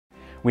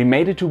We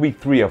made it to week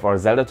 3 of our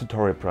Zelda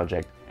tutorial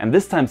project, and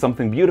this time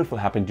something beautiful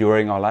happened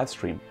during our live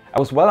stream. I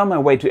was well on my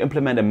way to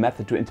implement a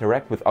method to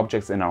interact with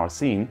objects in our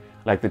scene,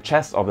 like the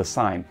chest or the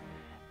sign,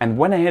 and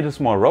when I hit a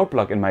small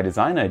roadblock in my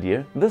design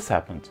idea, this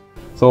happened.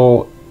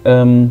 So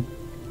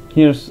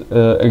here's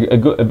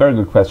a very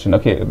good question.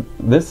 Okay,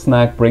 this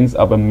snack brings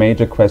up a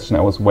major question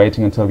I was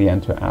waiting until the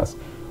end to ask.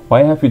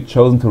 Why have you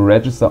chosen to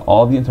register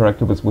all the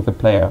interactables with the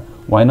player?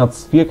 Why not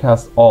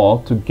spherecast all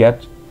to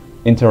get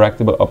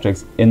interactable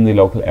objects in the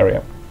local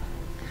area?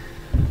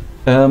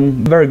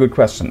 Very good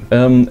question.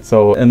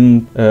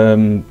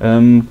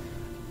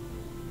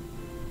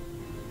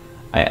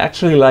 I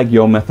actually like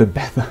your method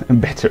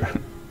better.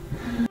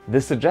 The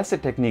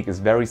suggested technique is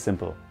very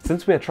simple.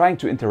 Since we are trying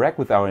to interact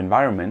with our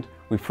environment,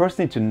 we first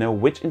need to know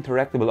which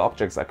interactable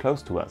objects are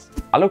close to us.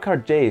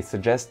 Alucard J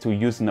suggests to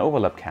use an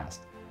overlap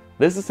cast.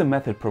 This is a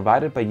method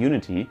provided by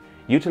Unity,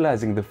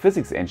 utilizing the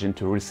physics engine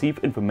to receive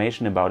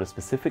information about a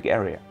specific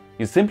area.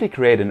 You simply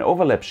create an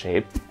overlap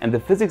shape and the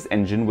physics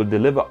engine will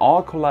deliver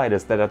all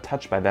colliders that are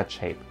touched by that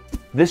shape.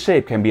 This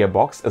shape can be a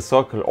box, a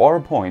circle or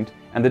a point,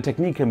 and the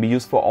technique can be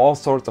used for all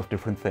sorts of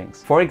different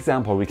things. For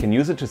example, we can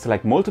use it to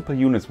select multiple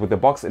units with a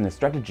box in a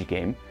strategy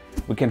game,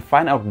 we can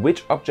find out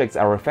which objects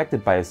are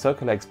affected by a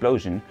circular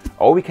explosion,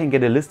 or we can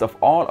get a list of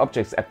all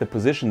objects at the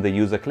position the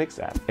user clicks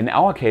at. In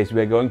our case,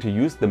 we are going to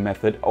use the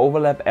method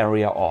overlap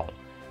area all,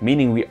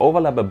 meaning we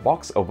overlap a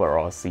box over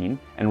our scene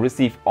and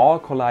receive all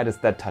colliders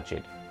that touch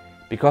it.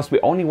 Because we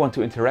only want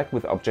to interact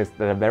with objects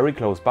that are very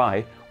close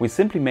by, we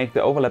simply make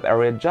the overlap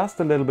area just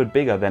a little bit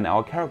bigger than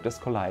our character's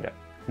collider.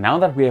 Now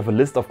that we have a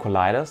list of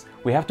colliders,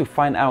 we have to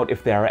find out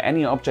if there are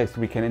any objects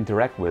we can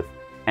interact with,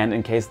 and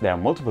in case there are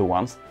multiple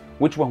ones,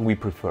 which one we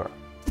prefer.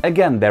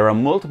 Again, there are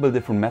multiple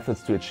different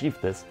methods to achieve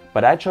this,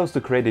 but I chose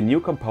to create a new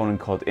component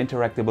called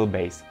Interactable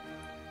Base.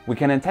 We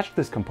can attach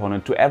this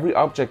component to every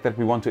object that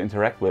we want to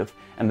interact with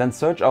and then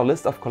search our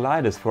list of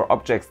colliders for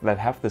objects that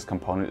have this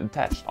component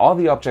attached. All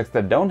the objects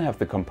that don't have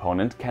the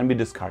component can be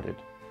discarded.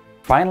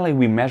 Finally,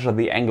 we measure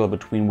the angle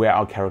between where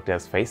our character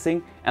is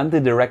facing and the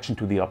direction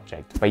to the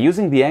object. By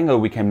using the angle,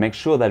 we can make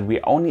sure that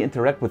we only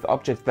interact with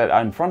objects that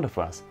are in front of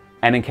us.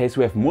 And in case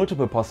we have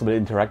multiple possible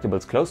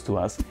interactables close to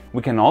us,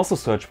 we can also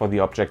search for the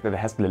object that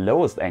has the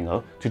lowest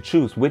angle to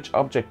choose which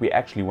object we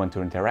actually want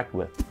to interact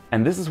with.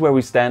 And this is where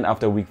we stand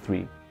after week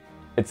 3.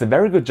 It's a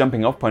very good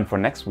jumping off point for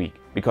next week,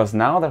 because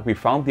now that we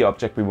found the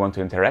object we want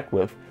to interact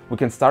with, we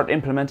can start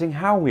implementing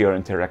how we are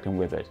interacting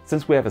with it.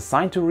 Since we have a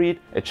sign to read,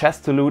 a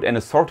chest to loot and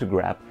a sword to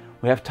grab,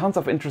 we have tons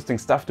of interesting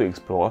stuff to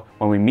explore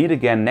when we meet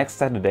again next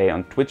Saturday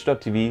on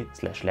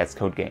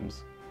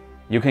twitch.tv/letscodegames.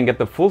 You can get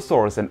the full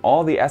source and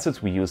all the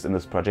assets we used in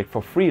this project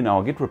for free in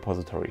our Git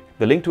repository.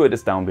 The link to it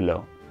is down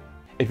below.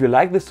 If you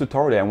like this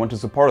tutorial and want to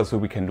support us so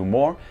we can do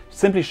more,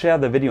 simply share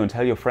the video and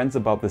tell your friends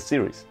about this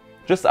series.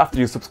 Just after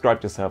you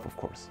subscribed yourself, of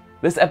course.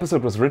 This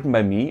episode was written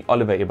by me,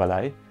 Oliver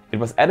Eberlei. It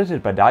was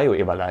edited by Dario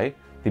Eberlei.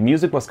 The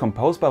music was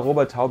composed by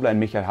Robert Taubler and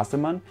Michael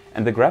Hasselmann,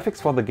 and the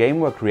graphics for the game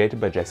were created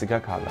by Jessica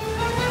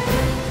Carla.